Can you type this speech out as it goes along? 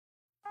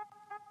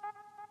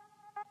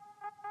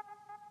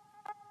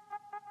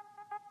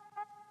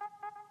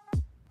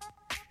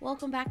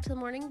Welcome back to the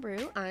Morning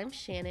Brew. I'm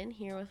Shannon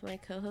here with my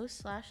co-host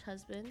slash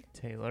husband,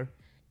 Taylor.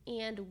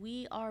 and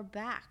we are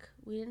back.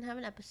 We didn't have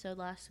an episode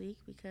last week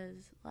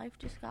because life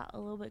just got a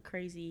little bit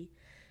crazy,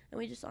 and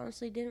we just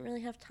honestly didn't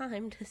really have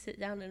time to sit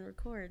down and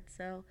record.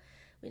 So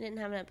we didn't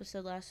have an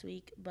episode last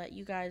week, but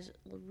you guys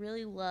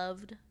really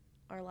loved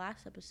our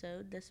last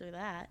episode, This or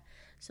That.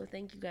 So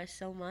thank you guys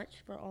so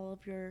much for all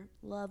of your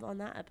love on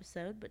that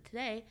episode. But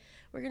today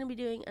we're going to be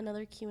doing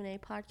another Q&A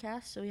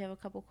podcast, so we have a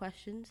couple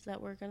questions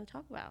that we're going to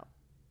talk about.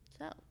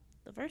 So,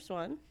 the first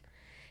one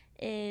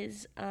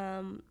is,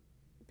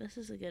 this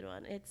is a good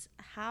one. It's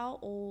how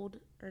old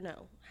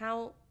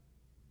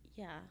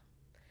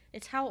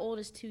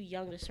is too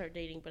young to start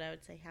dating, but I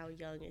would say how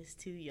young is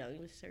too young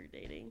to start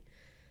dating.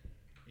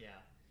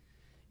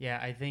 Yeah,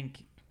 I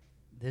think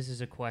this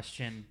is a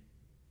question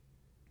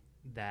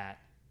that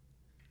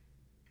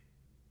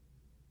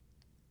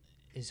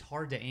is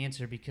hard to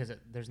answer because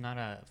there's not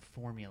a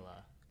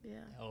formula. Yeah.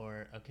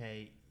 Or,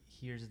 okay,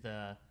 here's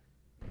the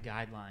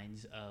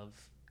guidelines of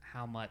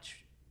how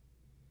much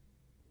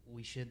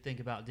we should think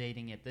about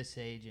dating at this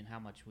age and how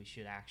much we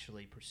should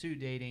actually pursue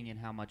dating and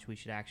how much we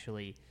should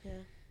actually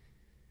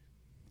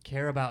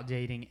care about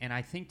dating. And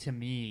I think to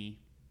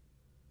me,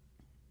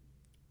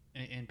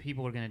 and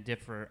people are going to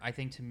differ, I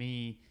think to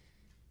me,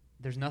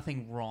 there's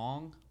nothing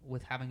wrong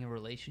with having a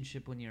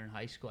relationship when you're in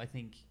high school. I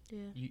think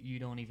you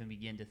don't even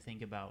begin to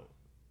think about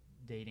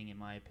dating, in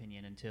my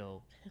opinion,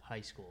 until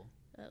high school.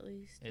 At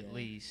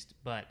least.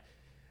 But,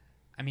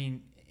 I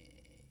mean,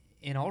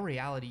 in all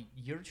reality,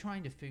 you're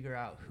trying to figure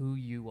out who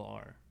you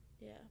are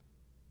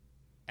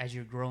as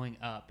you're growing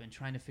up and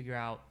trying to figure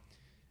out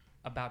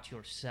about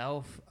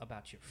yourself,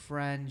 about your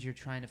friends. You're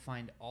trying to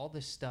find all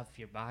this stuff.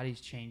 Your body's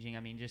changing. I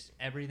mean, just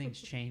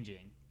everything's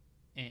changing.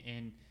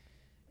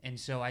 And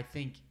so I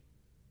think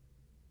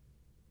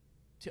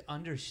to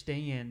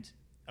understand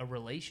a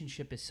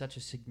relationship is such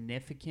a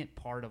significant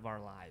part of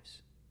our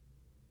lives.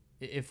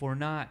 If we're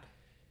not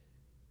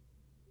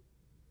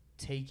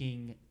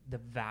taking the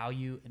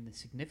value and the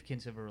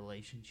significance of a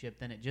relationship,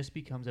 then it just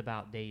becomes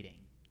about dating.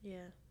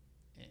 Yeah.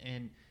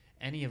 And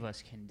any of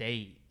us can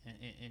date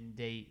and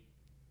date,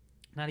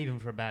 not even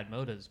for bad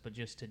motives, but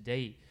just to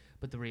date.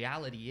 But the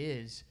reality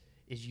is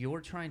you're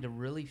trying to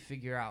really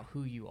figure out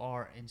who you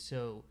are. And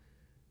so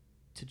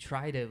to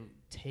try to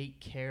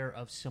take care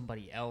of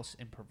somebody else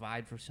and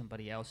provide for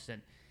somebody else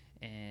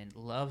and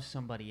love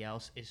somebody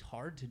else is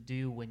hard to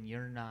do when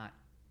you're not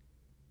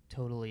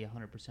totally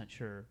 100%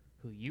 sure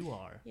who you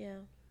are. Yeah.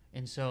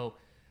 And so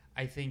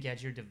I think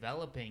as you're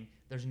developing,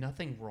 there's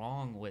nothing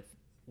wrong with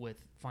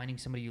finding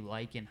somebody you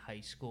like in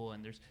high school,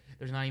 and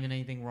there's not even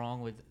anything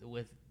wrong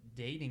with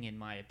dating, in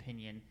my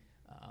opinion.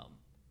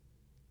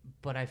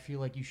 But I feel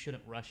like you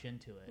shouldn't rush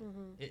into it.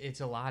 Mm-hmm.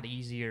 It's a lot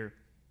easier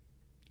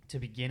to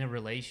begin a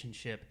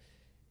relationship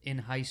in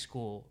high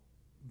school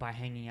by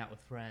hanging out with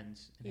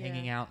friends and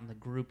hanging out in the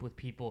group with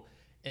people,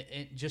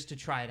 and just to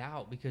try it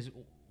out, because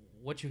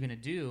what you're going to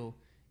do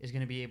is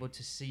going to be able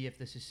to see if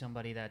this is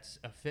somebody that's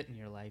a fit in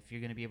your life.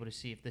 You're going to be able to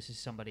see if this is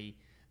somebody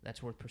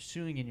that's worth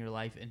pursuing in your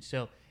life. And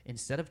so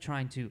instead of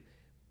trying to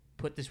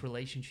put this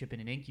relationship in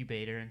an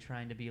incubator and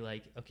trying to be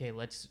like, okay,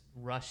 let's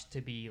rush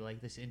to be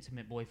like this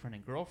intimate boyfriend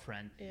and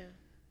girlfriend,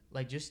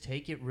 like just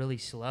take it really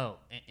slow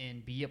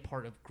and be a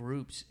part of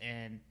groups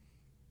and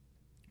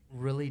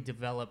really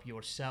develop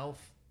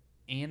yourself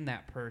and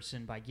that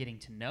person by getting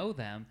to know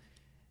them.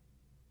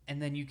 And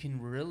then you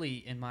can really,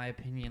 in my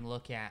opinion,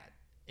 look at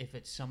if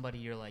it's somebody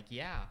you're like,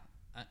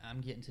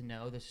 I'm getting to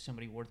know, this is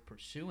somebody worth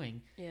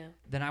pursuing,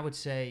 then I would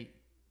say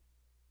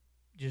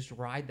just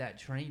ride that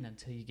train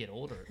until you get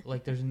older.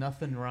 Like, there's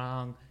nothing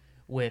wrong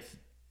with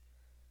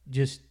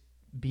just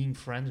being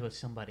friends with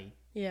somebody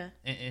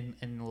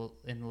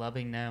and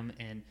loving them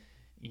and,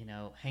 you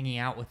know, hanging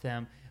out with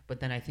them. But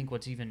then I think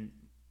what's even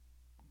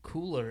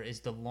cooler is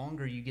the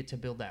longer you get to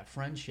build that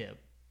friendship,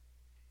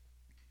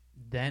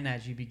 then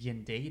as you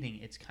begin dating,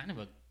 it's kind of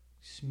a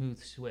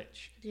smooth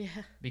switch. Yeah.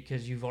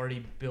 Because you've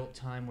already built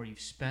time where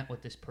you've spent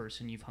with this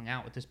person, you've hung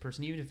out with this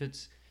person, even if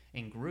it's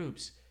in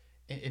groups.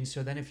 And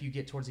so then if you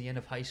get towards the end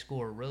of high school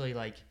or really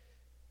like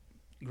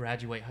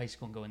graduate high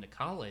school and go into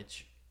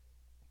college,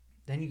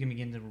 then you can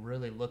begin to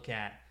really look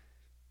at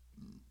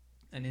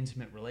an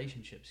intimate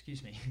relationship,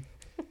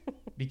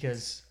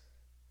 because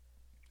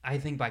I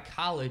think by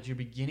college, you're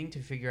beginning to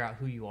figure out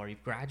who you are.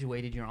 You've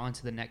graduated, you're on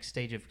to the next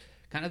stage of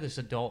kind of this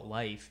adult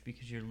life,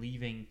 because you're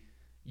leaving,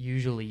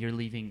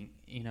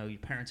 you know, your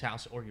parents'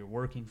 house, or you're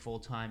working full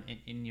time,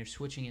 and you're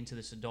switching into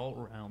this adult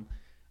realm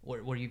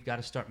where you've got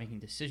to start making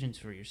decisions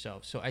for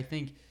yourself. So I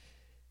think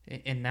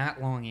in that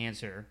long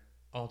answer,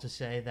 all to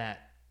say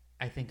that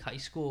I think high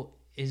school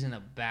isn't a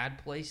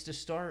bad place to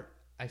start.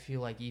 I feel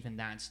like even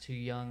that's too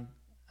young.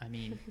 I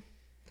mean,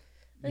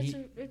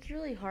 it's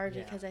really hard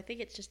because I think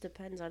it just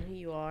depends on who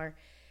you are.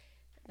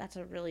 That's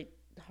a really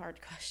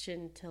hard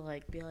question to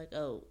like be like,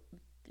 oh,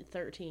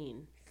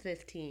 13,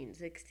 15,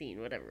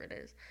 16, whatever it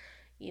is,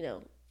 you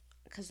know,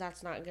 because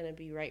that's not going to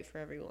be right for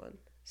everyone.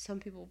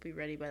 Some people will be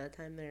ready by the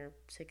time they're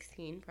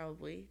 16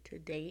 probably to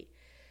date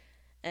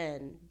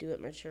and do it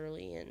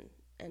maturely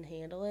and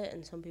handle it,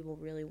 and some people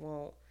really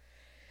won't.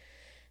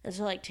 And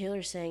so, like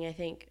Taylor's saying,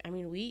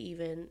 we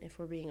even, if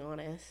we're being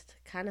honest,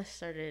 kind of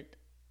started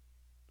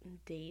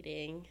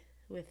dating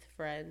with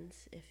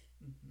friends, if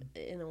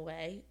in a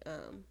way.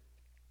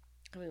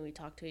 We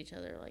talk to each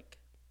other like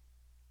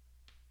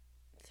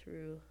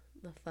through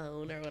the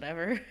phone or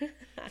whatever,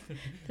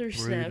 through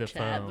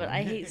Snapchat. But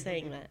I hate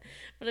saying that.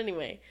 But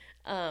anyway,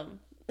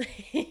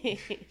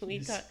 we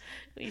talk.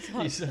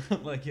 You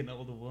sound like an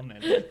old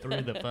woman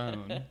through the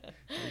phone.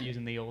 We're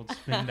using the old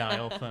spin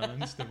dial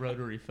phones, the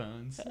rotary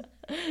phones.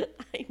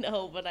 I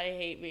know, but I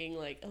hate being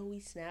like, oh, we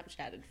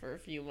Snapchatted for a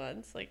few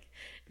months. Like,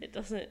 it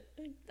doesn't.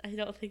 I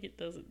don't think it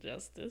does it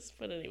justice.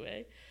 But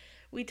anyway,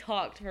 we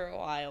talked for a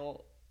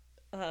while,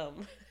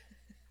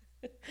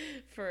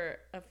 for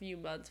a few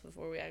months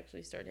before we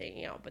actually started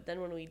hanging out. But then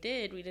when we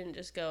did, we didn't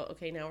just go,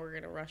 okay, now we're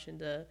gonna rush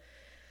into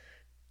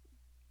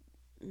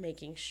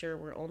making sure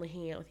we're only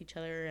hanging out with each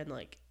other. And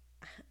like,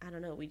 I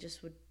don't know, we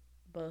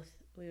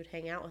would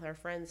hang out with our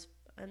friends,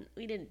 and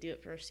we didn't do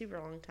it for a super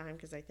long time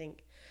because I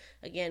think,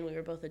 again, we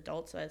were both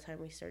adults by the time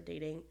we started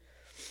dating.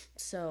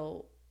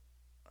 So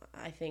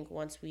I think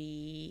once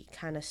we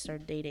kind of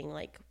started dating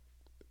like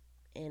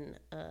in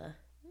a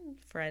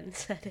friend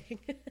setting,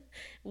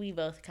 we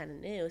both kind of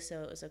knew,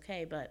 so it was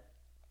okay. But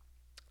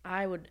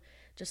I would,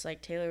 just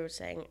like Taylor was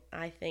saying,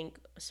 I think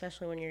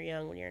especially when you're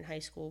young, when you're in high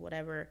school,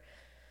 whatever,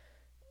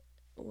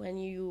 when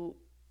you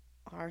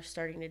are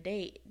starting to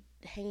date,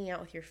 hanging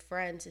out with your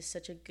friends is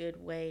such a good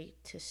way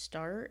to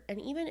start.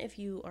 And even if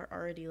you are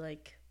already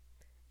like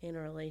in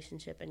a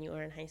relationship and you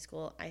are in high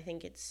school, I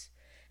think it's,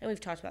 and we've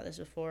talked about this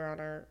before on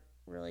our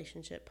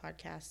relationship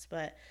podcasts,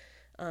 but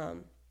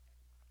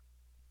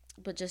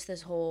just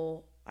this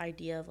whole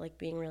idea of like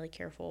being really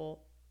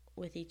careful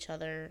with each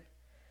other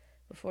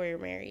before you're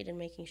married, and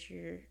making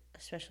sure,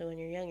 especially when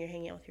you're young, you're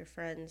hanging out with your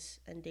friends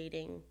and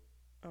dating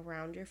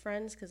around your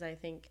friends, because I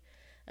think,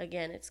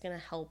 again, it's going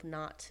to help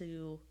not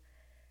to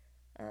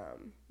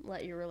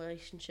let your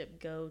relationship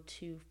go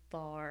too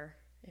far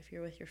if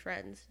you're with your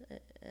friends.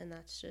 And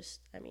that's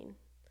just,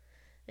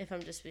 if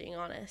I'm just being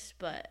honest.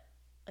 But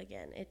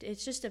again,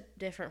 it's just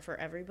different for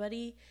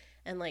everybody.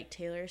 And like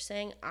Taylor's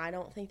saying, I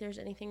don't think there's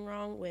anything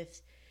wrong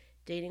with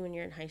dating when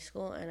you're in high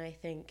school. And I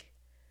think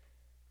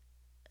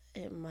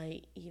it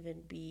might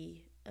even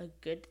be a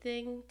good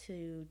thing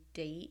to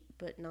date,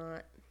 but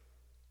not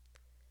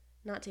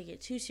take it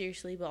too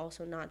seriously, but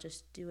also not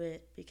just do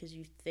it because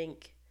you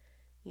think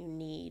you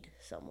need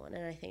someone.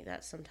 And I think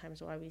that's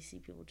sometimes why we see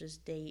people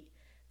just date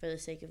for the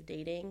sake of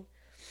dating,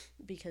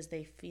 because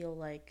they feel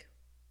like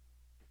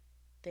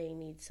they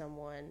need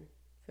someone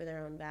for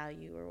their own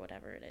value or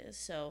whatever it is.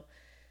 So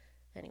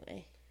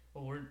anyway.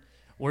 Well,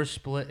 we're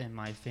split in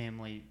my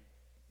family.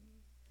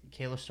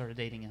 Kayla started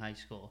dating in high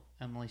school.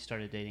 Emily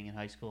started dating in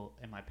high school.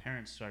 And my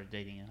parents started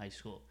dating in high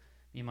school.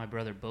 Me and my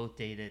brother both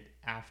dated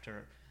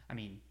after.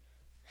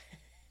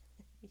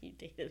 You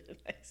dated in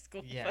high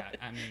school. Yeah,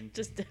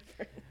 just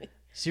differently.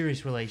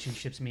 Serious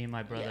relationships. Me and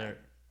my brother.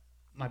 Yeah.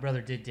 My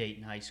brother did date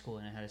in high school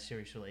and had a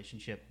serious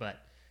relationship, but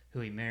who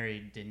he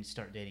married didn't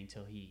start dating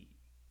till he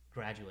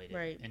graduated.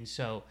 Right. And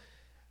so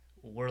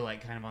we're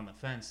like kind of on the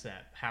fence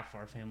that half of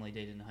our family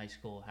dated in high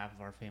school, half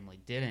of our family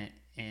didn't.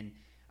 And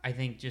I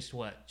think just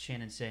what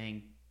Shannon's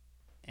saying,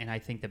 and I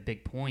think the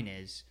big point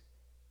is,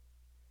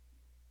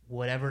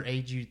 whatever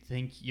age you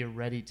think you're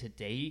ready to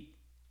date,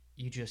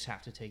 you just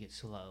have to take it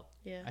slow.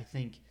 Yeah. I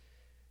think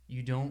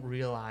you don't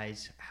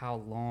realize how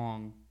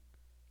long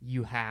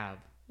you have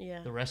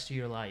the rest of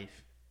your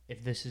life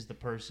if this is the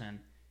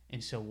person.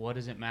 And so what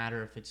does it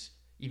matter if it's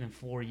even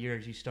 4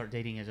 years you start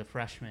dating as a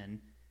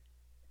freshman,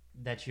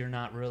 that you're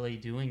not really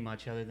doing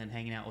much other than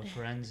hanging out with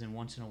friends, and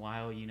once in a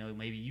while,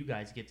 maybe you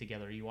guys get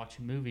together, you watch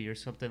a movie or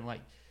something.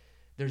 Like,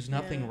 there's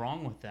nothing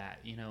wrong with that.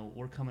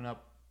 We're coming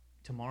up,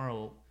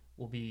 tomorrow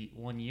will be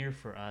 1 year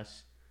for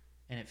us,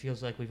 and it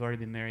feels like we've already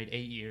been married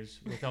 8 years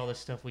with all the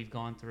stuff we've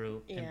gone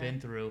through and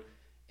been through,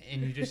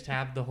 and you just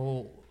have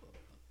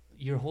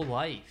your whole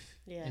life.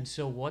 Yeah. And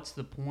so what's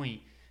the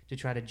point to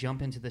try to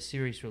jump into the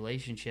serious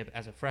relationship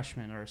as a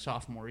freshman or a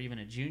sophomore or even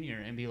a junior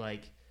and be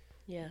like,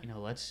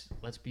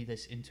 let's be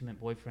this intimate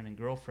boyfriend and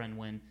girlfriend,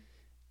 when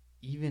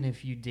even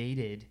if you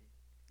dated,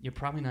 you're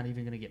probably not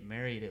even going to get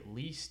married at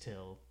least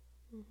till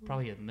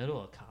probably the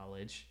middle of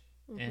college.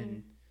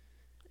 And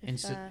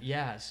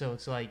so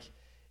it's like,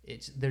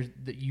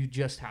 you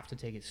just have to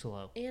take it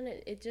slow. And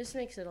it just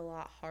makes it a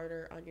lot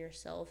harder on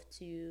yourself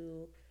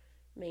to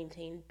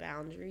maintain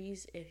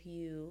boundaries if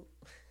you,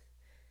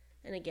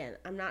 and again,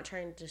 I'm not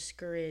trying to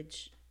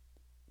discourage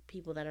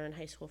people that are in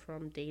high school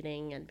from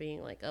dating and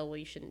being like, oh, well,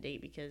 you shouldn't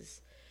date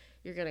because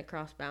you're going to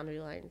cross boundary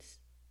lines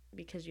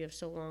because you have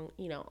so long.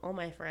 All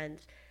my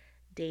friends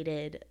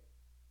dated.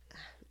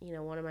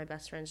 One of my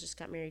best friends just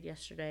got married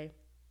yesterday.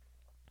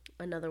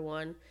 Another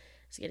one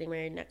is getting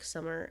married next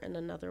summer, and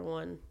another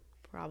one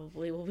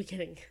probably will be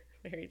getting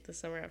married the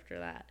summer after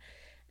that.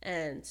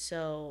 And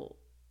so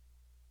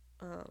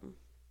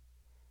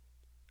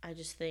I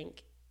just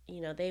think,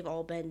 they've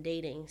all been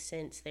dating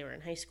since they were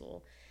in high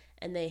school,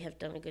 and they have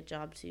done a good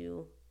job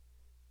to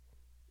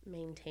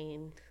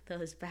maintain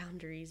those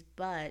boundaries.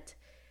 But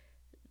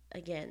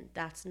again,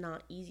 that's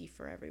not easy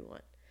for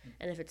everyone.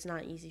 And if it's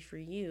not easy for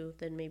you,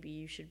 then maybe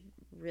you should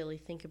really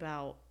think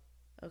about,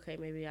 okay,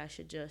 maybe I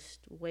should just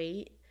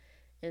wait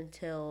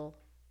until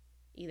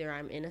either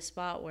I'm in a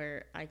spot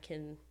where I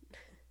can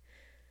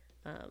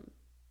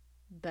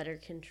better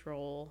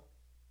control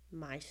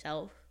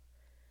myself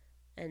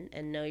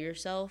and know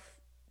yourself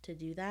to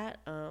do that,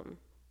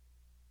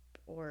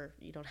 or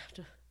you don't have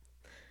to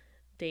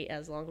date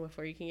as long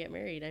before you can get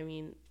married. I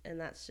mean, and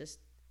that's just,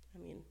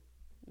 me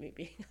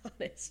being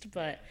honest,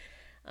 but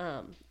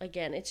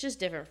again, it's just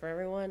different for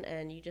everyone,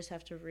 and you just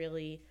have to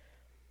really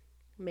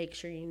make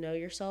sure you know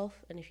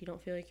yourself. And if you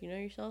don't feel like you know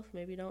yourself,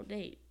 maybe don't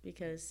date,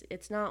 because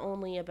it's not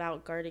only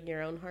about guarding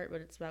your own heart,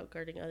 but it's about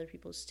guarding other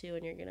people's too,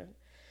 and you're gonna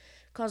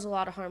cause a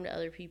lot of harm to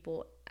other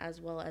people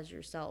as well as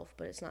yourself.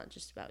 But it's not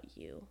just about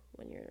you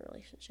when you're in a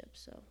relationship.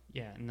 So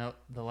yeah, and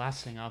the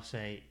last thing I'll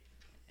say,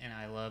 and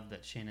I love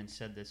that Shannon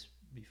said this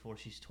before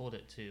she's told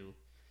it to,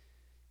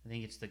 I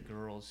think it's the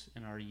girls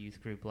in our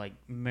youth group, like,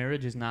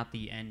 marriage is not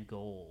the end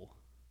goal.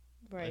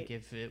 right. Like,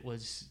 if it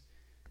was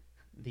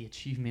the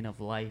achievement of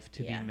life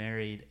to be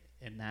married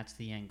and that's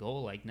the end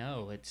goal, like,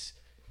 no, it's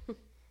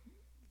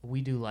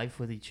we do life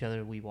with each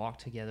other, we walk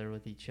together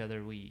with each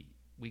other, we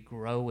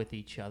grow with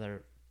each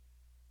other,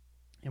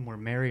 and we're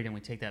married, and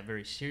we take that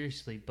very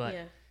seriously. But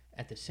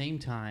at the same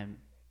time,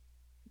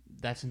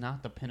 that's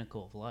not the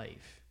pinnacle of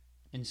life.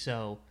 And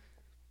so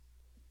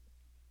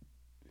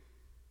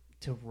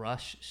to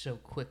rush so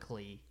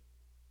quickly,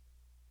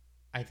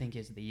 I think,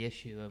 is the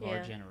issue of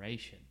our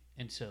generation.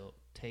 And so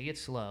take it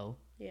slow.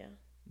 Yeah.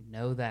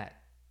 Know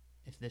that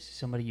if this is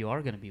somebody you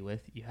are going to be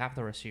with, you have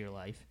the rest of your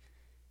life,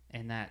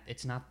 and that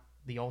it's not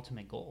the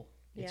ultimate goal.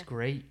 It's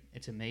great.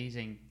 It's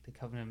amazing. The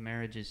covenant of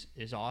marriage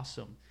is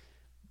awesome,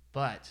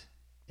 but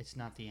it's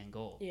not the end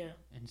goal. Yeah.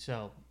 And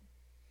so,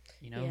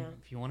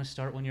 if you want to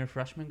start when you're a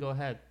freshman, go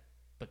ahead,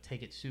 but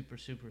take it super,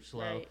 super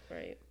slow.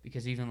 Right.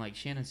 Because even like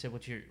Shannon said,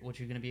 what you're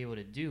going to be able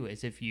to do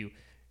is, if you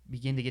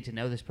begin to get to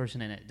know this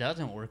person and it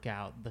doesn't work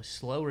out, the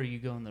slower you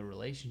go in the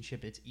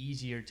relationship, it's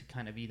easier to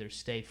kind of either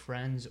stay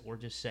friends or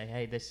just say,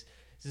 hey, this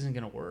isn't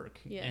going to work.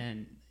 Yeah.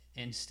 And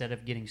instead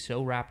of getting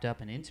so wrapped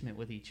up and intimate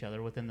with each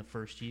other within the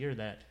first year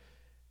that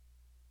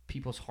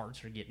people's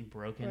hearts are getting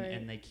broken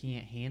and they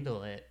can't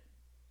handle it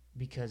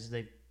because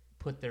they've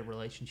put their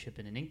relationship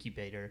in an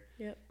incubator.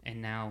 Yep.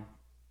 And now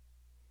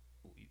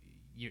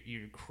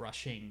you're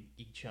crushing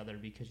each other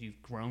because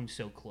you've grown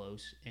so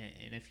close.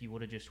 And if you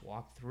would have just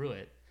walked through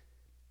it,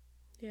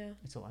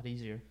 it's a lot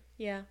easier.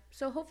 Yeah.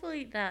 So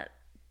hopefully that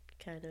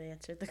kind of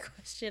answered the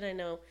question. I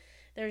know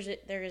there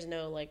is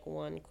no like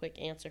one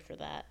quick answer for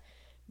that,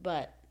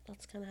 but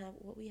that's kind of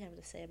what we have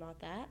to say about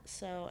that.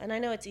 So, and I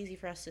know it's easy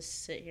for us to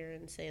sit here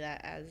and say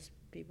that as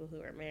people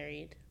who are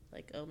married,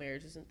 like, oh,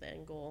 marriage isn't the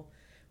end goal.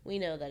 We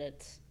know that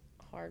it's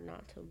hard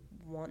not to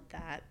want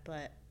that,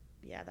 but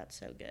yeah, that's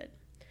so good.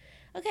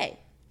 Okay,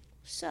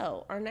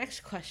 so our next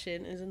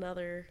question is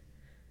another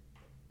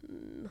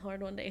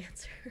hard one to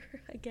answer,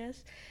 I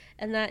guess,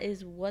 and that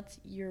is, what's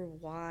your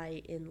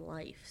why in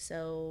life?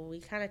 So we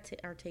kind of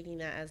are taking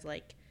that as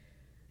like,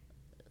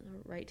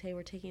 right, Tay,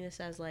 we're taking this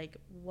as like,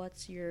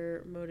 what's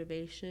your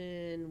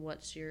motivation,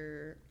 what's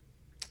your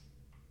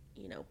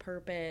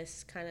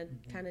purpose, kind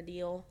of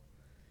deal.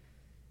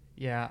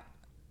 Yeah.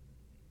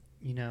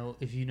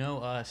 If you know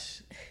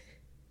us,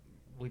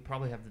 we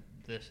probably have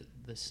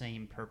the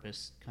same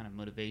purpose, kind of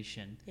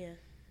motivation. Yeah.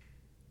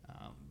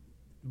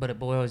 But it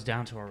boils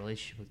down to our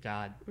relationship with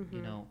God.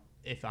 Mm-hmm.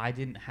 If I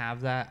didn't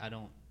have that,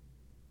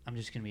 I'm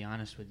just going to be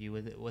honest with you,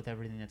 with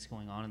everything that's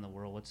going on in the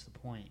world, what's the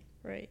point?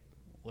 Right.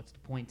 What's the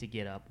point to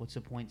get up? What's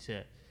the point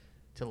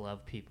to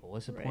love people?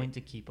 What's the point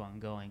to keep on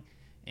going?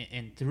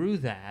 And through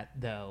that,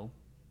 though,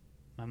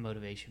 my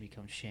motivation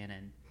becomes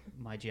Shannon,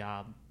 my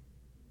job,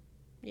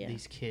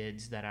 these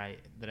kids that I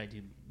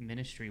do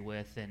ministry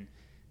with, and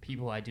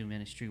people I do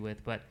ministry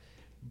with. But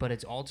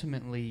it's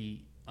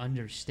ultimately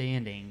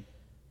understanding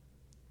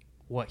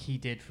what he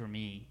did for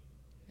me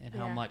and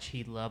how much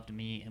he loved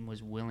me and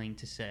was willing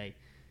to say,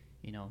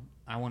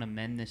 I want to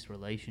mend this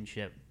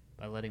relationship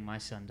by letting my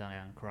son die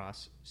on a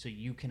cross so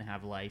you can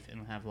have life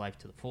and have life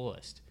to the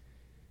fullest.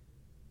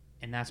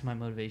 And that's my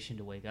motivation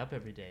to wake up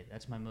every day.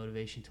 That's my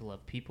motivation to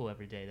love people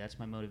every day. That's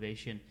my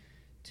motivation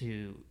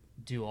to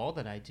do all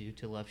that I do,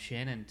 to love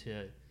Shannon,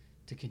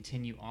 to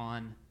continue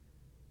on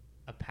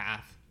a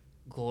path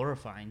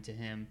glorifying to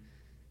him.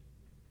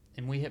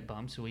 And we hit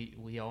bumps.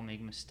 We all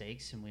make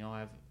mistakes and we all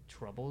have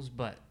troubles,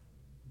 but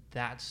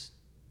that's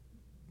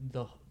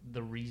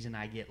the reason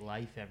I get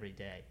life every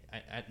day.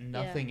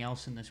 Nothing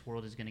else in this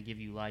world is going to give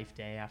you life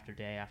day after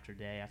day after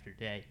day after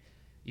day,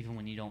 even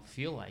when you don't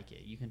feel like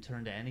it. You can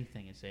turn to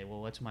anything and say,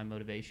 well, what's my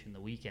motivation the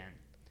weekend?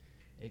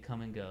 It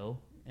come and go,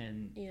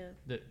 and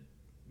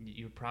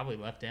you're probably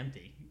left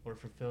empty or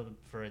fulfilled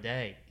for a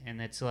day.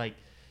 And it's like,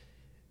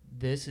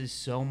 this is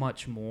so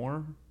much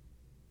more,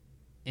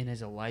 and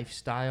as a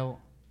lifestyle,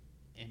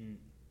 and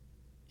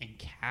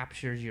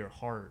captures your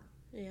heart,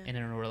 and in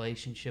a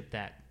relationship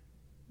that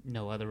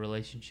no other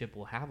relationship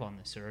will have on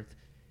this earth.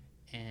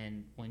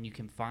 And when you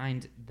can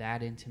find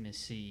that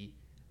intimacy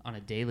on a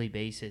daily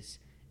basis,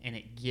 and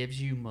it gives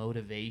you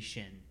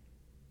motivation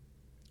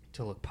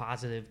to look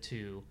positive,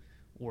 to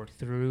work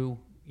through,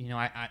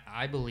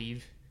 I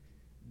believe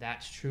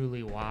that's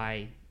truly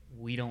why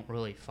we don't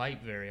really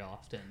fight very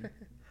often.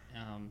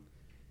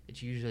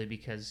 It's usually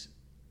because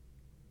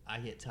I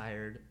get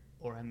tired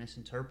or I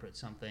misinterpret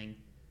something.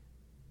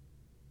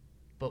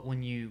 But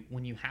when you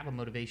have a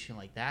motivation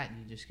like that and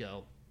you just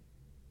go,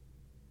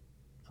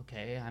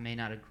 okay, I may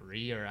not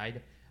agree, or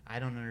I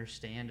don't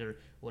understand, or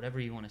whatever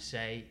you want to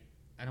say,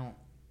 I don't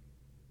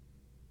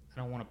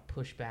want to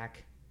push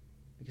back,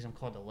 because I'm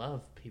called to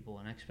love people,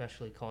 and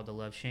especially called to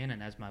love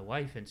Shannon as my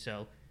wife, and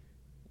so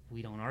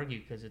we don't argue,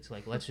 because it's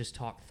like, let's just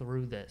talk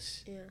through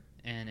this. Yeah.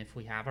 And if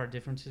we have our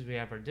differences, we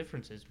have our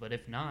differences. But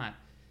if not,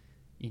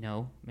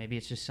 maybe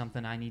it's just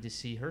something I need to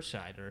see her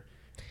side, or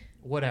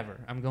whatever.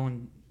 I'm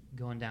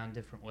going down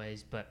different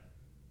ways, but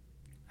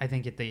I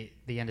think at the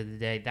end of the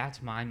day,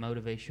 that's my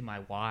motivation, my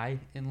why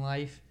in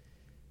life.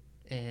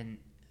 And,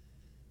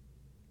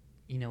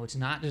 it's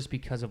not just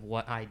because of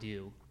what I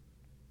do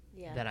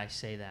that I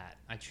say that.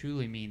 I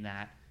truly mean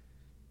that.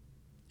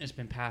 It's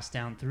been passed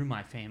down through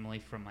my family,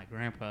 from my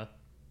grandpa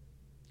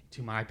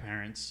to my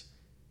parents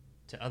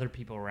to other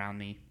people around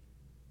me,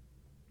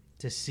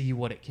 to see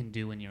what it can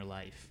do in your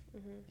life.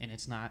 Mm-hmm. And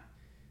it's not,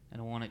 I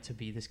don't want it to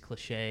be this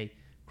cliche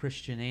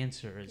Christian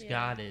answer as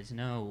God is.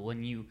 No,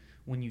 when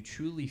you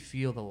truly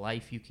feel the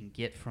life you can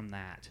get from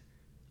that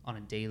on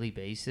a daily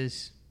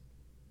basis,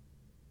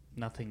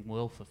 nothing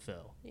will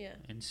fulfill. Yeah.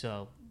 And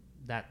so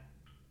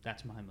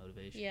that's my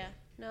motivation. Yeah.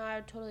 No, I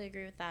would totally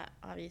agree with that,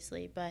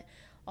 obviously. But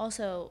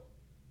also,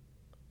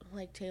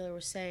 like Taylor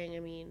was saying, I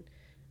mean,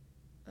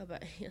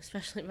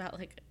 especially about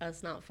like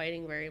us not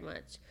fighting very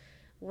much.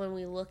 When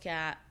we look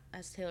at,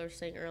 as Taylor was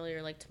saying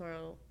earlier, like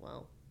tomorrow,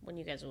 well, when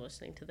you guys are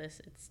listening to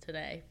this, it's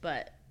today,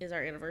 but is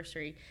our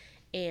anniversary.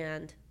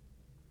 And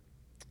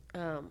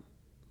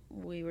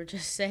we were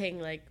just saying,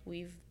 like,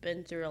 we've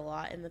been through a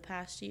lot in the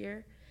past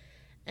year.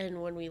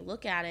 And when we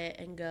look at it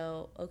and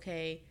go,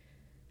 okay,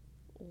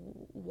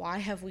 why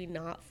have we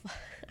not,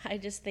 I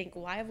just think,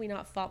 why have we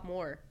not fought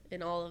more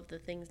in all of the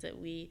things that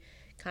we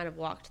kind of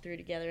walked through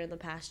together in the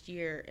past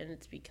year? And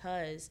it's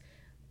because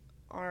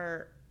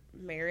our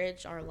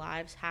marriage, our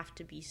lives have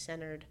to be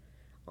centered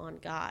on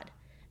God.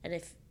 And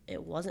if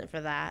it wasn't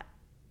for that,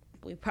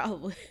 we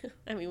probably,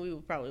 we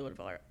would have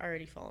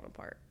already fallen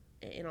apart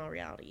in all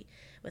reality.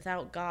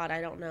 Without God,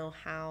 I don't know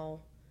how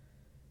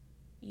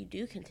you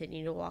do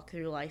continue to walk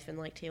through life, and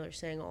like Taylor's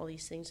saying, all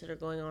these things that are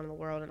going on in the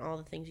world and all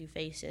the things you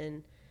face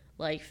in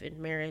life,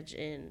 in marriage,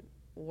 in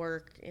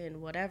work,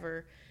 in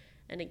whatever.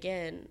 And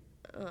again,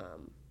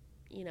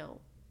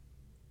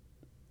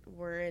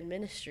 we're in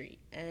ministry,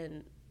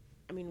 and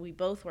we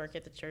both work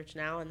at the church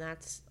now, and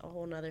that's a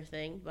whole nother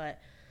thing, but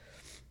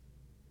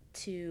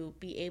to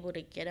be able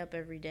to get up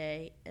every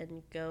day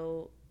and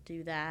go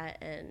do that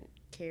and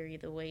carry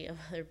the weight of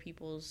other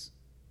people's,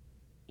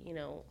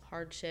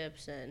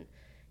 hardships and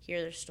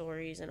hear their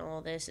stories and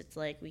all this, it's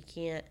like we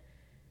can't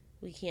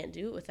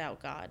do it without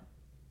God.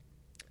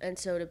 And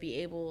so to be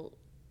able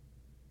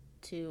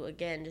to,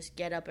 again, just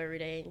get up every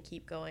day and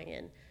keep going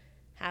and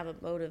have a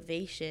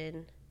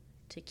motivation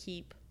to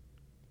keep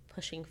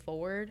pushing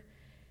forward,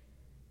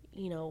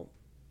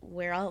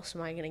 where else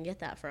am I going to get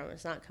that from?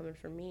 It's not coming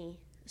from me.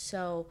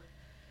 So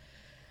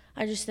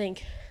I just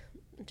think,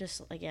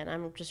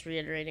 I'm just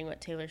reiterating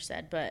what Taylor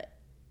said, but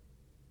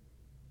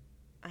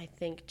I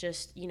think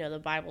just,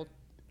 the Bible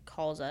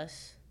calls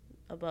us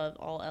above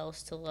all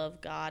else to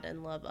love God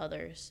and love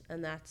others.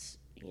 And that's,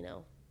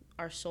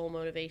 our sole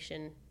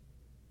motivation.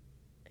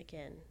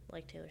 Again,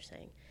 like Taylor's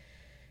saying,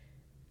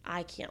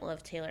 I can't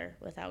love Taylor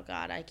without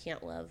God. I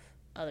can't love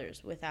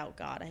others without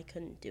God. I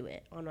couldn't do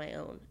it on my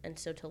own. And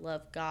so to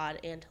love God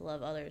and to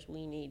love others,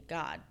 we need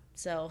God.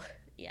 So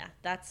yeah,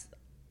 that's,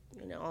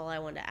 all I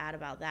wanted to add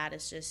about that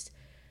is just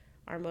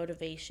our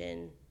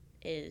motivation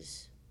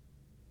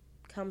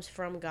comes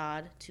from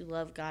God, to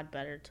love God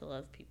better, to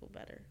love people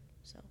better.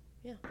 So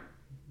yeah.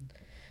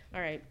 All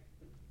right,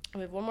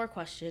 we have one more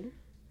question,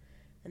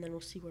 and then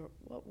we'll see where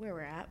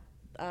we're at.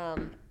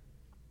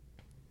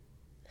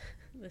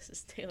 This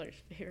is Taylor's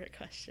favorite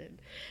question.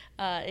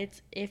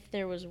 It's, if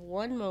there was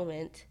one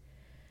moment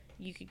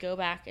you could go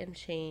back and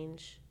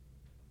change,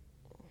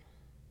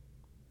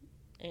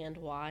 and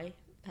why?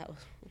 That was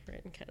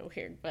written kind of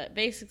weird, but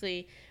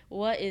basically,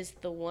 what is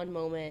the one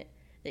moment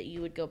that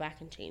you would go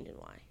back and change, and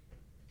why?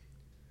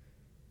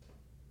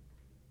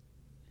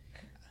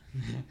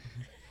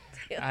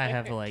 I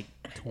have like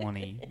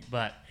 20,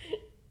 but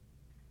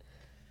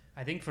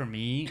I think for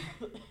me,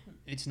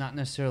 it's not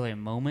necessarily a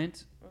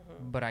moment,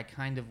 but I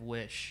kind of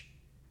wish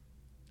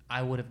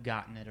I would have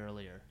gotten it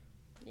earlier.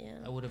 Yeah.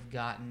 I would have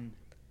gotten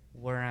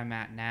where I'm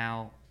at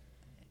now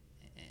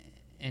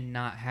and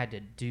not had to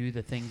do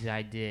the things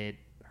I did,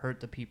 hurt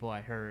the people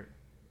I hurt.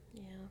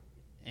 Yeah.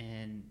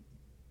 And,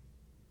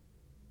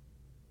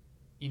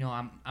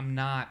 I'm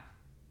not,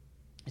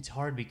 it's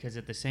hard because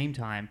at the same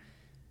time,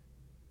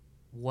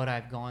 what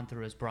I've gone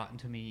through has brought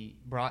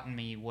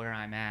me where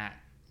I'm at,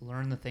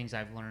 learned the things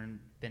I've learned,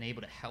 been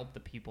able to help the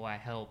people I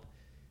help,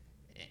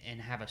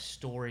 and have a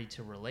story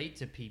to relate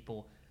to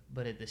people.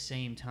 But at the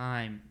same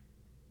time,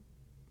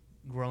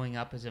 growing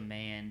up as a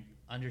man,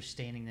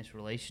 understanding this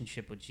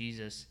relationship with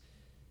Jesus,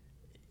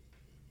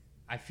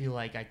 I feel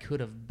like I could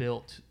have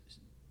built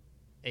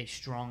a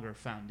stronger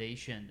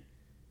foundation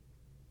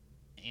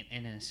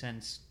and in a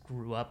sense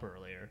grew up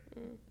earlier.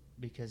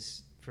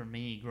 Because for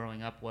me,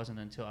 growing up wasn't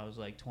until I was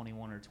like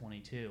 21 or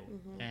 22.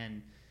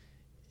 And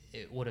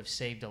it would have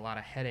saved a lot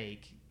of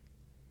headache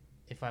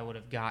if I would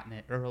have gotten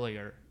it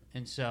earlier.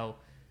 And so,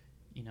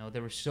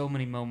 there were so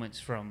many moments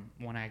from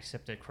when I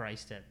accepted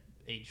Christ at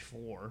age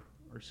 4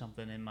 or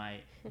something in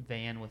my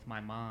van with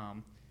my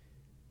mom,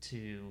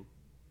 to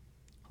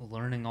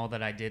learning all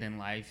that I did in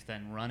life,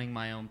 then running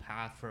my own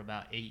path for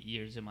about 8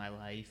 years of my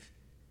life,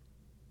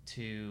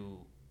 to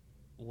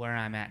where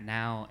I'm at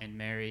now and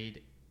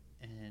married,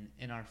 and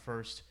in our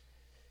first,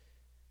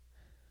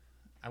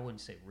 I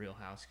wouldn't say real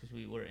house because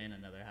we were in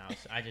another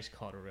house. I just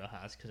called it a real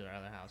house because our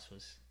other house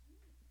was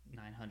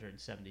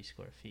 970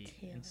 square feet.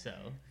 Cute. And so,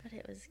 but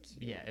it was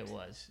cute. Yeah, it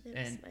was. It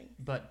was nice.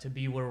 But to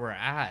be where we're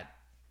at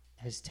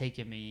has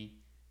taken me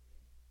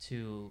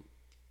to,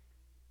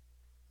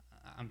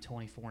 I'm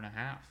 24 and a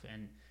half,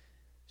 and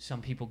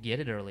some people get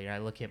it earlier. I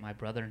look at my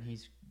brother, and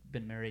he's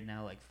been married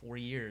now like 4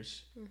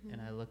 years.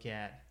 And I look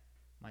at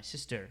my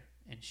sister,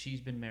 and she's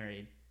been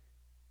married,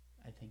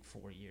 I think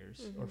 4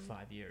 years or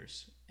 5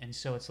 years. And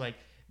so it's like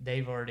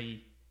they've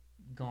already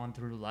gone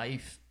through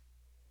life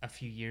a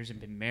few years and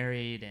been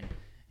married and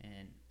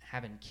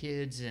having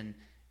kids, and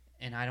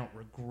I don't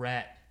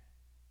regret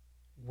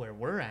where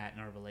we're at in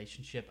our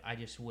relationship. I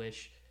just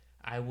wish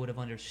I would have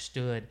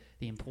understood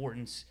the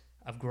importance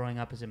of growing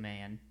up as a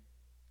man,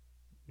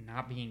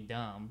 not being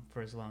dumb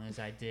for as long as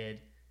I did,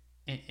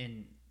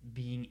 and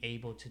being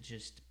able to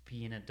just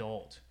be an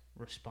adult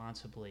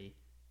responsibly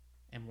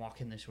and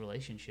walk in this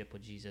relationship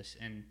with Jesus.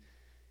 And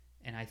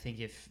I think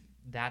if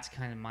that's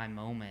kind of my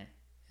moment,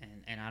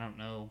 and I don't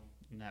know,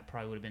 that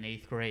probably would have been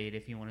 8th grade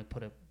if you want to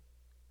put a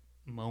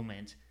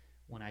moment,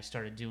 when I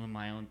started doing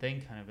my own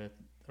thing,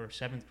 or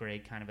 7th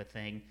grade kind of a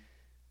thing,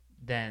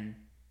 then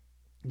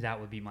that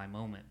would be my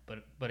moment.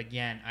 But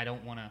again, I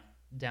don't want to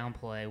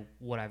downplay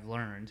what I've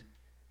learned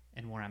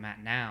and where I'm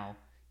at now.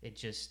 It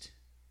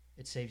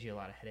saves you a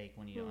lot of headache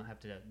when you don't have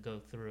to go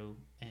through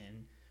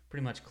and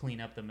pretty much clean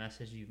up the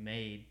messes you've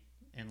made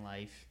in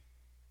life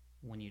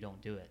when you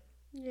don't do it.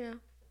 Yeah.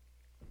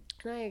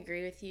 And I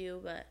agree with you,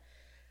 but,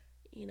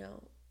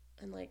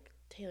 and like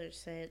Taylor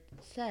said,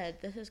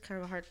 this is kind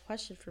of a hard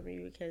question for me,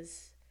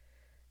 because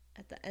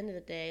at the end of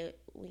the day,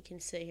 we can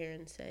sit here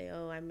and say,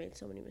 oh, I made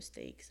so many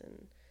mistakes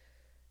and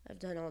I've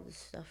done all this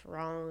stuff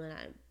wrong, and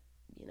I,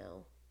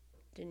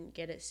 didn't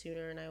get it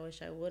sooner, and I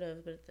wish I would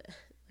have, but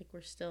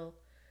you're still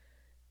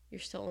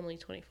only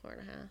 24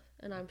 and a half,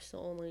 and I'm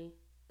still only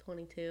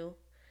 22,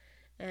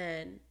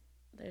 and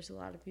there's a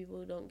lot of people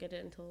who don't get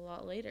it until a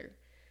lot later,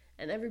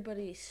 and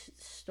everybody's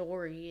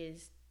story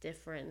is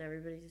different, and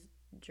everybody's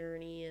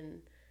journey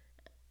and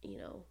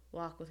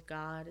walk with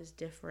God is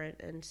different.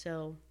 And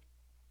so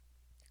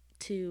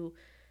to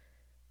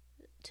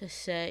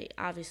say,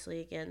 obviously,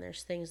 again,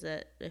 there's things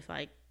that if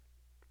I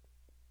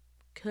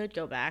could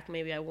go back,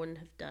 maybe I wouldn't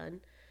have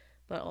done,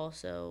 but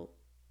also,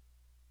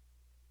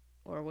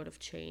 or would have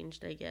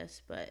changed, I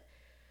guess. But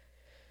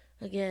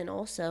again,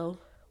 also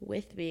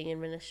with being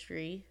in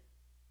ministry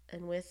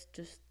and with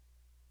just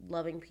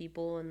loving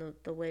people and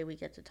the way we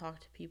get to talk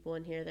to people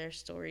and hear their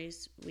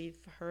stories, we've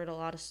heard a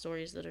lot of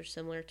stories that are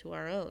similar to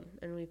our own,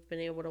 and we've been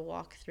able to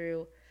walk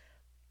through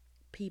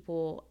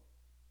people,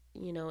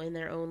 in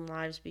their own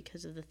lives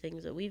because of the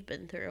things that we've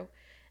been through.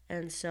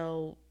 And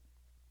so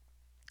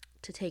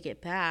to take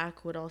it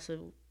back would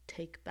also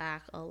take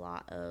back a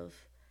lot of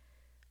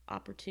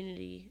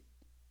opportunity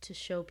to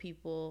show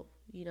people,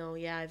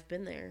 yeah, I've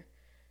been there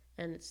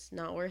and it's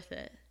not worth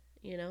it,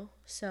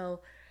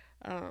 So,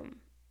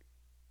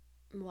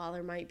 while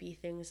there might be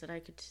things that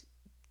I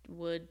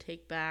would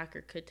take back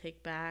or could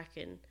take back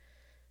and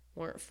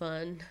weren't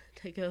fun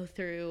to go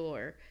through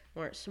or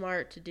weren't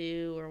smart to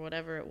do or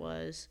whatever it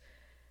was,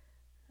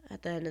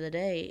 at the end of the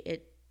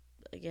day,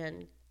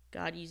 again,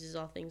 God uses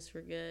all things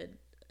for good.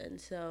 And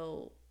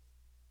so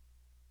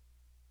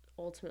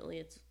ultimately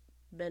it's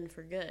been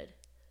for good.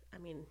 I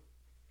mean,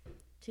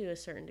 to a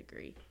certain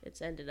degree,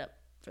 it's ended up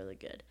for the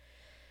good.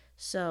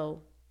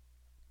 So,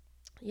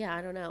 yeah,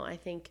 I don't know. I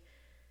think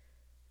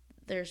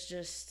there's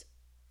just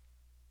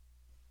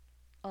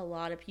a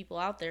lot of people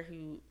out there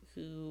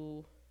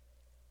who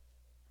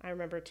I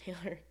remember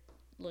Taylor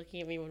looking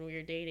at me when we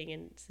were dating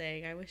and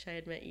saying, I wish I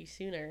had met you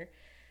sooner,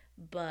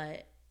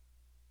 but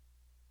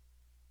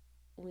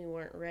we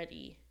weren't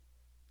ready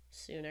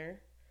sooner.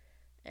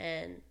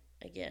 And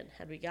again,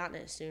 had we gotten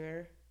it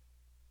sooner,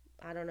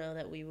 I don't know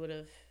that we would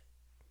have.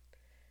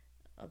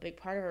 A big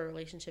part of our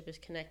relationship is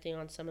connecting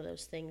on some of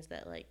those things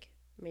that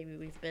maybe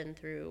we've been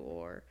through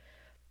or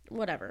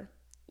whatever.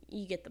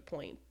 You get the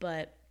point.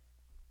 But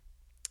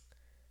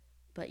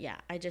yeah,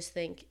 I just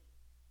think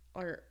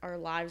our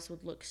lives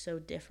would look so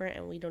different,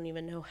 and we don't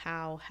even know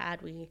how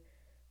had we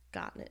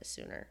gotten it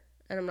sooner.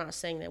 And I'm not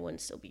saying they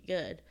wouldn't still be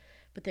good,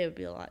 but they would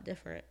be a lot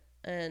different.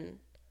 And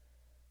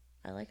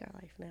I like our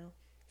life now.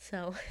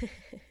 So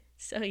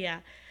so yeah,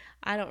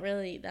 I don't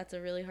really, that's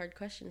a really hard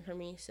question for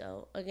me.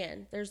 So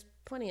again, there's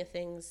plenty of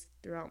things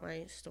throughout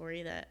my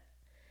story that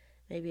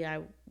maybe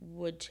I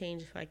would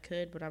change if I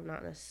could, but I'm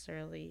not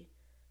necessarily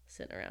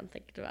sitting around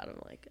thinking about them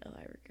like, oh,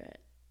 I regret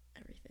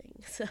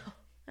everything. So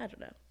I don't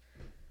know.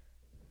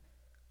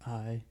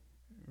 I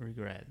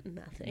regret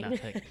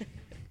Nothing.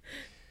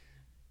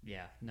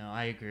 Yeah, no,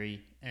 I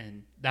agree.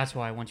 And that's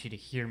why I want you to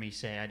hear me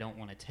say I don't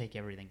want to take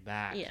everything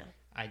back. Yeah.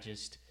 I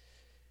just,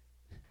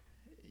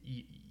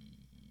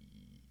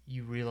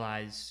 you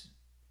realize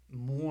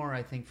more,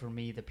 I think, for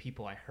me, the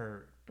people I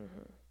hurt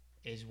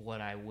is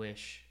what I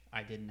wish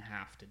I didn't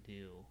have to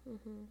do.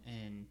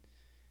 And,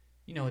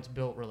 you know, it's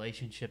built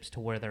relationships to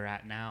where they're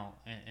at now.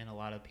 And a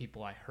lot of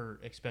people I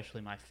hurt,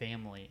 especially my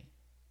family,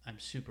 I'm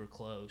super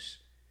close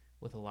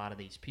with a lot of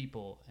these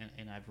people,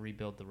 and I've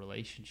rebuilt the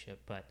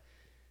relationship. But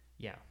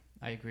yeah,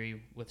 I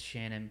agree with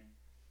Shannon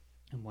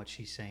and what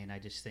she's saying. I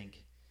just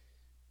think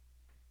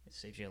it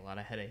saves you a lot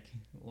of headache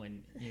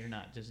when you're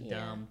not just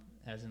dumb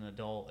as an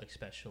adult,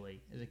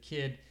 especially. As a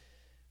kid,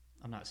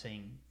 I'm not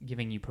saying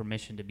giving you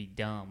permission to be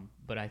dumb,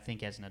 but I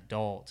think as an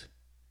adult,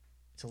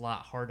 it's a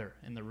lot harder,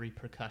 and the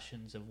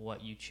repercussions of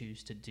what you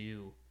choose to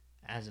do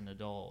as an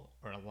adult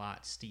are a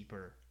lot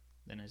steeper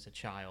than as a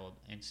child.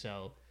 And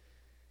so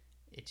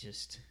it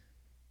just,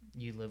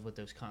 you live with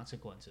those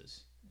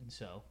consequences. And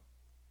so,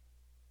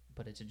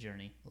 but it's a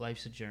journey.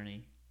 Life's a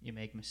journey. You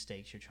make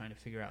mistakes. You're trying to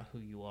figure out who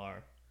you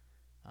are.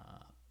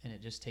 And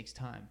it just takes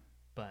time.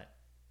 But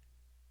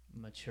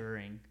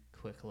maturing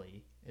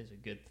quickly is a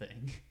good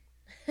thing.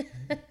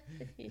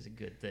 It's a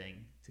good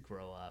thing to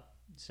grow up.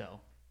 So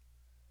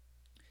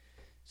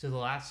the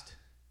last,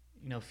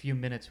 few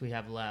minutes we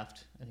have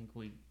left, I think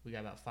we got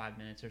about 5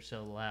 minutes or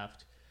so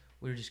left.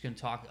 We're just going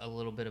to talk a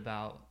little bit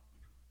about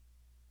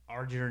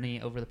our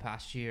journey over the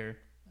past year,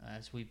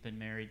 as we've been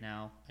married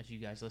now, as you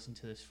guys listen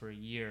to this for a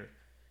year.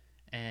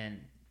 And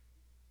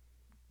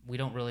we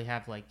don't really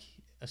have like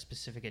a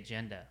specific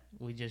agenda.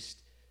 We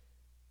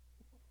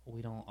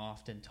don't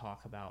often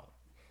talk about,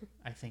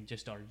 I think,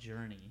 just our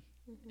journey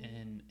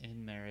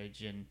in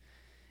marriage. And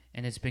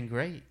it's been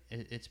great.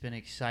 It's been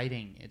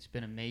exciting. It's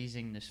been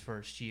amazing this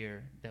first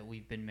year that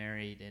we've been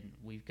married, and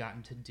we've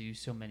gotten to do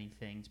so many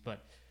things.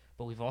 But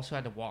we've also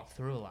had to walk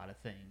through a lot of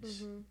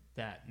things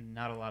that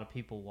not a lot of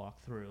people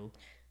walk through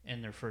in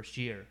their first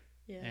year.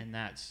 Yeah. And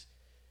that's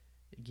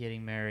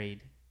getting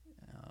married,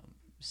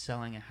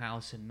 selling a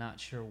house and not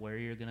sure where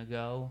you're going to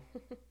go,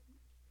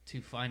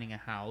 to finding a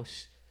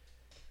house,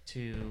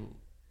 to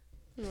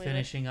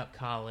finishing up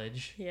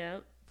college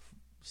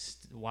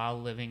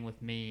while living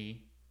with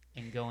me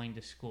and going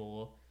to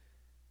school,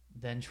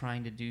 then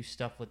trying to do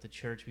stuff with the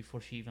church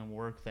before she even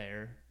worked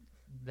there,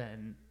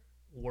 then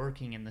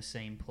working in the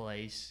same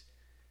place,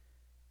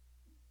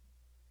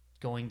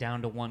 going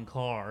down to one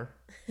car,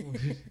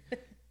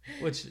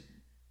 which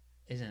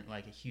isn't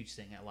like a huge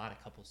thing. A lot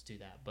of couples do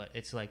that, but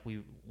it's like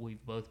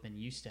we've both been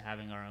used to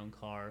having our own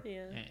car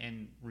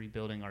and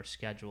rebuilding our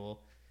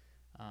schedule.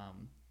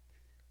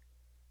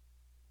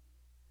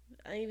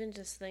 Even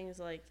just things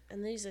like,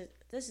 and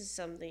this is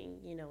something,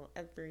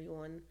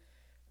 everyone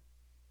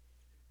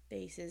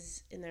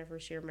faces in their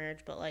first year of marriage,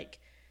 but like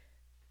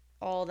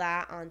all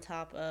that on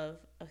top of,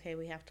 okay,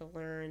 we have to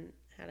learn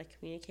how to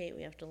communicate,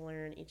 we have to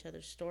learn each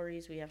other's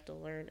stories, we have to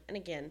learn, and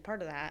again,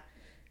 part of that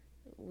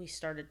we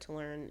started to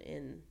learn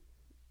in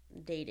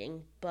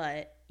dating,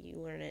 but you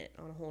learn it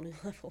on a whole new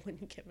level when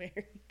you get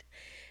married.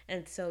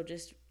 And so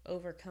just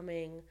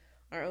overcoming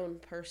our own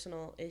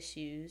personal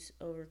issues,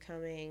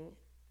 overcoming,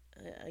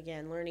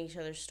 again, learning each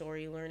other's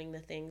story, learning the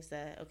things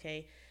that,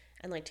 okay,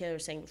 and like Taylor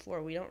was saying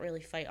before, we don't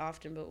really fight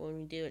often, but when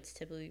we do, it's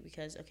typically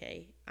because,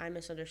 okay, I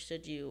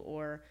misunderstood you,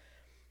 or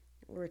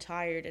we're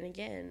tired. And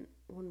again,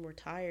 when we're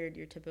tired,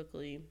 you're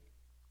typically,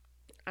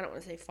 I don't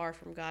want to say far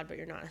from God, but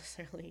you're not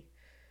necessarily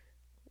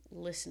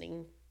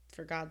listening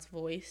for God's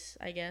voice,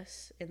 I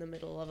guess, in the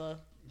middle of a...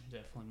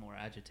 Definitely more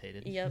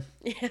agitated. Yep.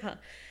 Yeah.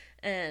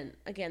 And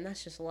again,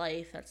 that's just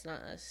life. That's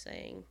not us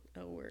saying,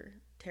 oh, we're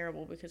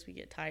terrible because we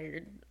get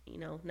tired.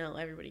 No,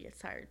 everybody gets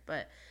tired.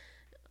 But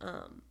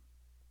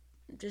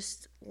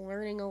just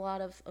learning a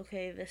lot of,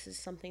 okay, this is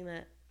something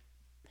that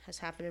has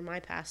happened in my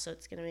past, so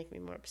it's going to make me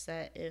more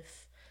upset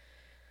if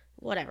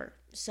whatever.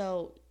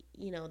 So,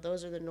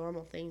 those are the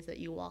normal things that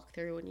you walk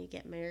through when you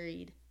get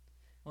married.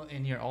 Well,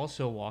 and you're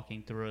also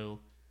walking through,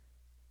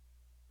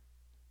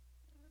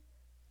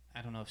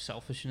 I don't know if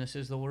selfishness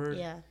is the word.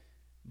 Yeah.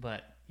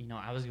 But,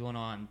 I was going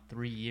on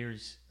 3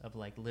 years of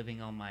like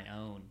living on my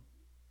own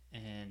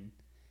and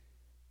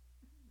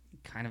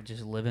kind of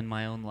just living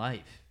my own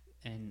life.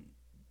 And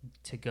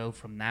to go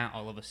from that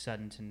all of a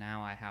sudden to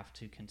now I have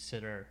to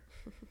consider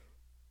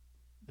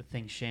the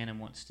things Shannon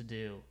wants to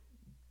do.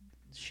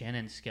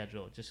 Shannon's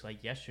schedule, just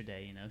like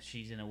yesterday,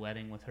 she's in a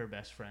wedding with her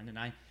best friend. And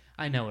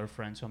I know her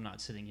friend, so I'm not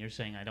sitting here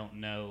saying I don't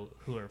know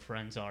who her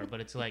friends are. But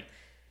it's like,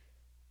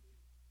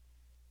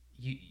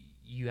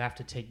 you have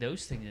to take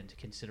those things into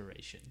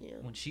consideration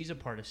when she's a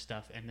part of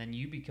stuff, and then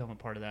you become a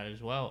part of that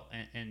as well.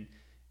 And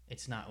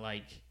it's not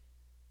like,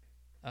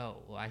 oh,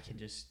 well, I can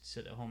just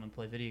sit at home and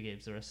play video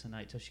games the rest of the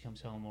night till she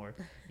comes home, or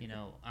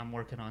I'm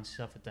working on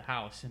stuff at the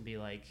house and be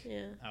like,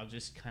 I'll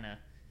just kind of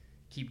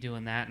keep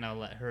doing that and I'll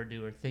let her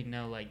do her thing.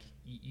 No, like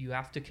you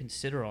have to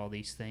consider all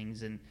these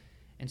things, and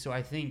so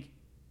I think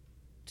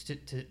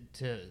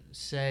to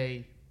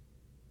say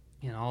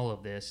in all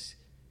of this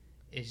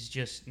is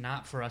just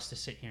not for us to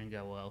sit here and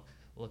go, well,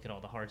 look at all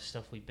the hard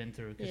stuff we've been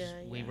through, because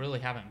we really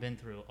haven't been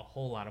through a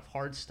whole lot of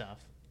hard stuff.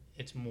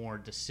 It's more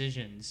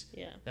decisions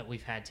that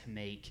we've had to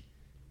make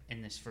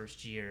in this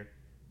first year,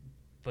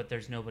 but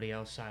there's nobody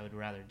else I would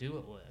rather do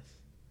it with,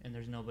 and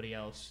there's nobody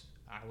else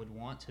I would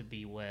want to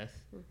be with.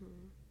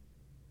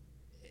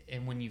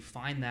 And when you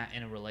find that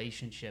in a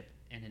relationship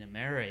and in a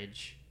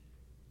marriage,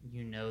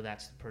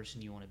 that's the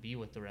person you want to be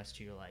with the rest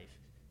of your life.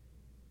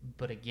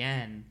 But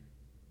again,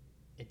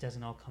 it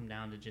doesn't all come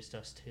down to just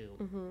us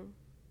two.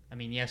 I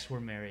mean, yes, we're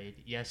married.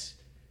 Yes,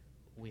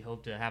 we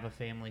hope to have a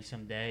family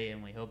someday,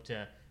 and we hope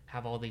to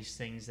have all these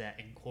things that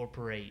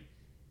incorporate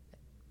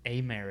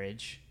a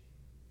marriage.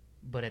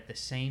 But at the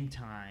same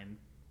time,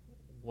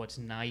 what's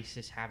nice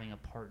is having a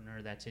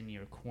partner that's in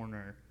your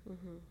corner,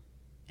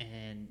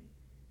 and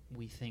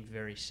we think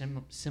very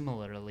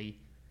similarly.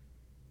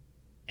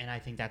 And I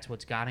think that's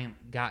what's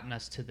gotten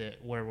us to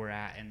where we're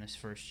at in this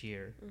first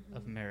year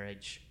of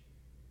marriage,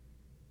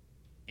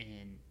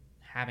 and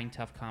having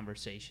tough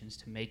conversations,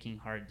 to making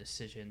hard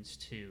decisions,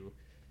 to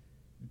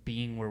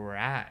being where we're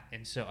at.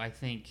 And so I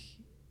think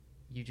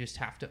you just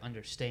have to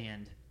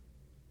understand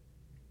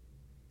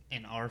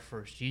in our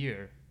first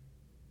year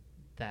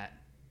that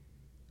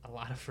a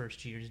lot of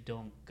first years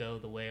don't go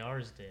the way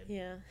ours did.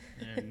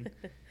 And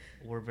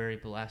we're very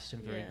blessed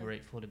and very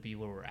grateful to be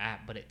where we're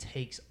at. But it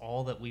takes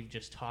all that we've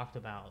just talked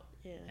about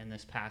in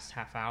this past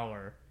half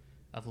hour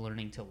of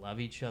learning to love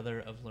each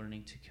other, of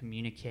learning to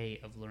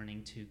communicate, of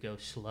learning to go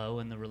slow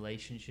in the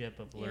relationship,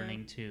 of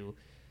learning to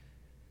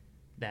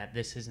that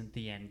this isn't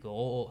the end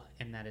goal,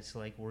 and that it's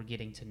like we're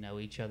getting to know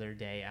each other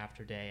day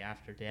after day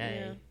after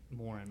day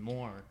more and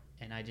more.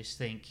 And I just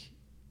think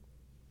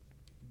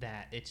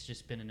that it's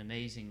just been an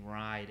amazing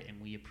ride, and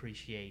we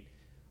appreciate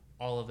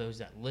all of those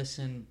that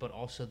listen, but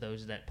also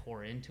those that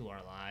pour into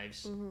our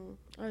lives.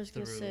 I was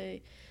going to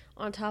say,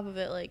 on top of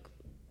it, like,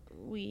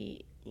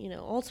 we,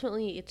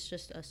 ultimately it's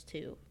just us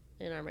two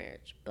in our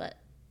marriage, but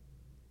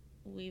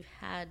we've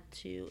had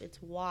to,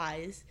 it's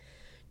wise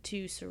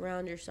to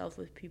surround yourself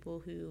with people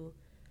who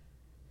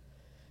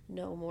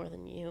know more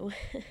than you.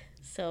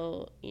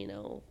 So,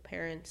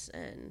 parents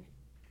and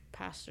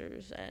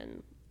pastors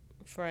and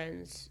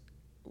friends,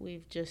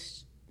 we've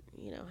just,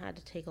 had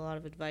to take a lot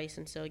of advice.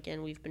 And so,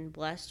 again, we've been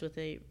blessed with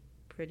a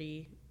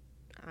pretty,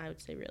 I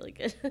would say, really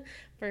good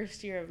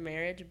first year of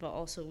marriage, but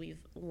also we've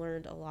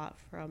learned a lot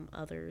from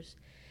others,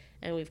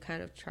 and we've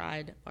kind of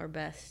tried our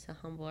best to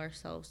humble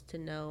ourselves to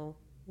know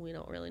we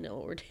don't really know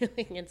what we're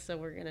doing, and so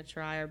we're going to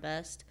try our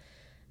best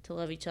to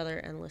love each other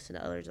and listen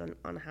to others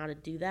on how to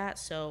do that.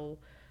 So,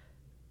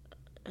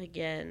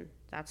 again,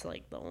 that's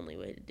like the only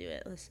way to do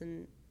it.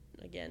 Listen,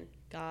 again,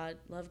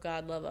 love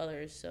God, love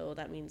others. So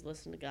that means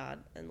listen to God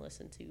and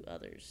listen to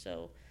others.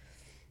 So,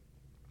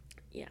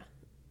 yeah.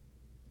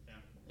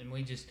 And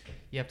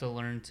you have to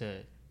learn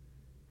to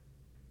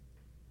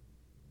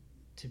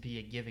be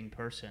a giving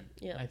person.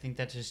 I think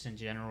that's just in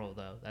general,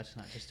 though. That's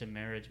not just in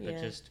marriage, but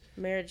just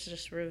marriage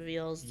just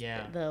reveals,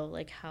 though,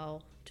 like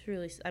how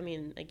truly, I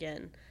mean,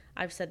 again,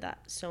 I've said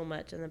that so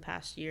much in the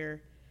past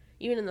year.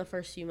 Even in the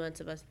first few months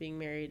of us being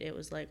married, it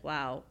was like,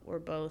 wow, we're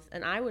both,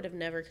 and I would have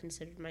never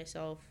considered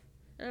myself,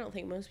 I don't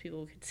think most people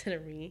would consider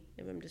me,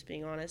 if I'm just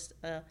being honest,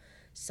 a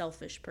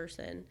selfish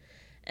person.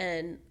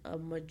 And a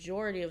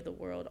majority of the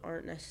world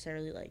aren't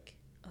necessarily like,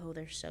 oh,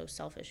 they're so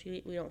selfish.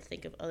 We don't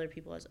think of other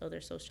people as, oh, they're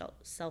so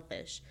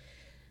selfish.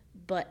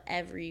 But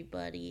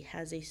everybody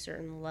has a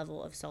certain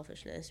level of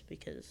selfishness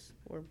because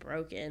we're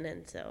broken,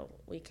 and so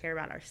we care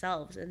about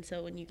ourselves. And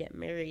so when you get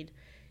married,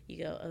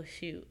 you go, oh,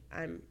 shoot,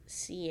 I'm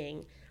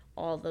seeing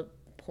all the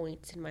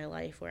points in my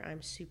life where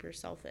I'm super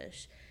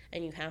selfish,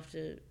 and you have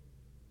to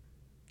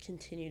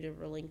continue to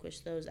relinquish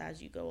those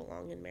as you go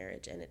along in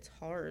marriage, and it's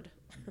hard.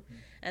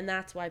 And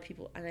that's why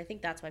I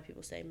think that's why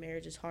people say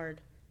marriage is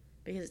hard,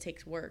 because it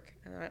takes work.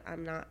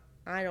 And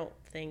I don't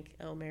think,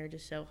 oh, marriage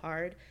is so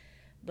hard,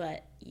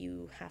 but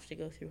you have to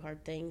go through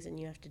hard things, and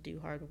you have to do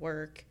hard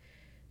work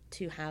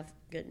to have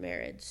good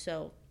marriage.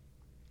 So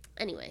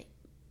anyway,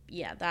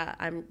 that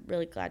I'm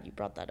really glad you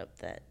brought that up,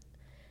 that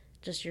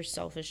just your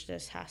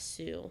selfishness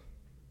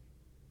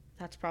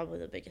that's probably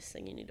the biggest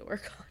thing you need to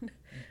work on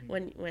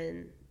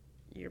when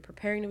you're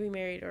preparing to be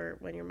married, or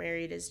when you're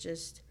married, is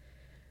just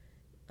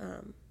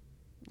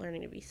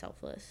learning to be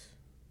selfless.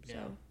 So,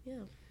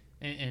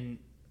 And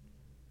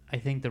I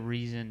think the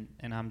reason,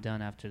 and I'm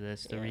done after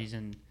this, the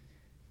reason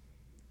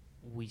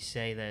we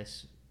say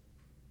this,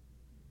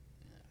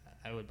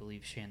 I would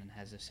believe Shannon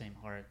has the same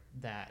heart,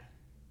 that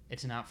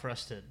it's not for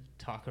us to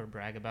talk or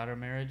brag about our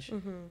marriage.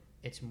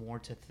 It's more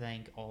to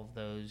thank all of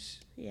those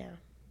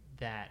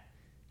that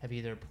have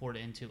either poured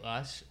into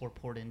us or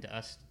poured into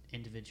us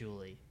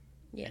individually.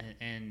 Yeah.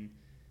 And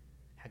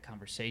had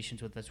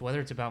conversations with us, whether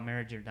it's about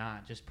marriage or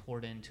not, just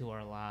poured into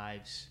our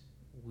lives.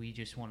 We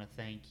just want to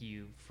thank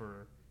you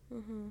for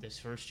this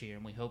first year,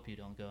 and we hope you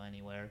don't go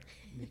anywhere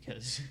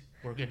because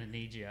we're going to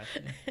need you.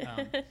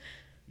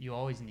 You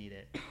always need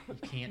it. You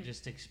can't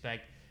just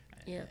expect.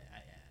 Yeah.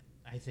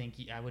 I think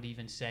I would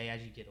even say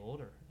as you get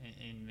older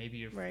and maybe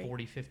you're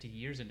 40, 50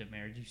 years into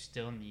marriage, you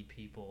still need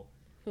people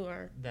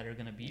that are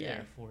going to be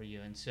there for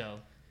you. And so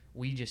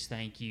we just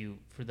thank you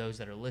for those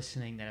that are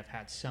listening that have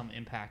had some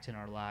impact in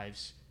our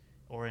lives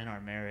or in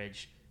our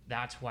marriage.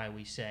 That's why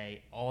we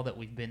say all that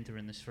we've been through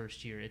in this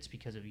first year, it's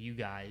because of you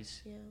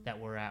guys that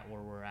we're at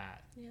where we're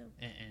at. Yeah.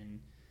 And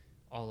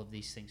all of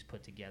these things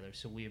put together.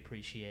 So we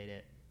appreciate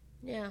it.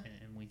 Yeah.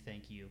 And we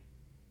thank you.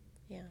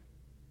 Yeah.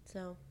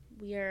 So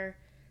we are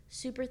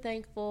super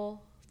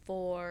thankful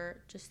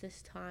for just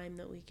this time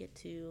that we get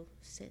to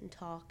sit and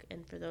talk.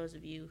 And for those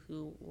of you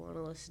who want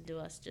to listen to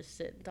us just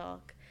sit and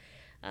talk,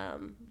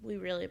 we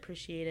really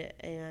appreciate it.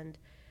 And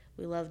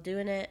we love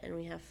doing it, and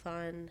we have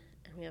fun,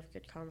 and we have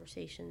good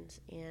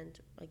conversations. And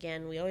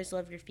again, we always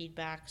love your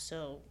feedback.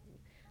 So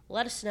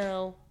let us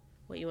know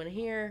what you want to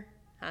hear,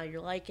 how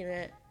you're liking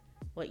it,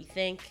 what you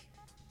think.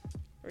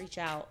 Reach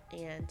out.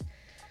 And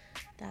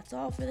that's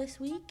all for this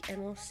week,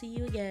 and we'll see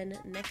you again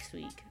next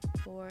week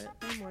for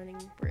the Morning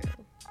Brew.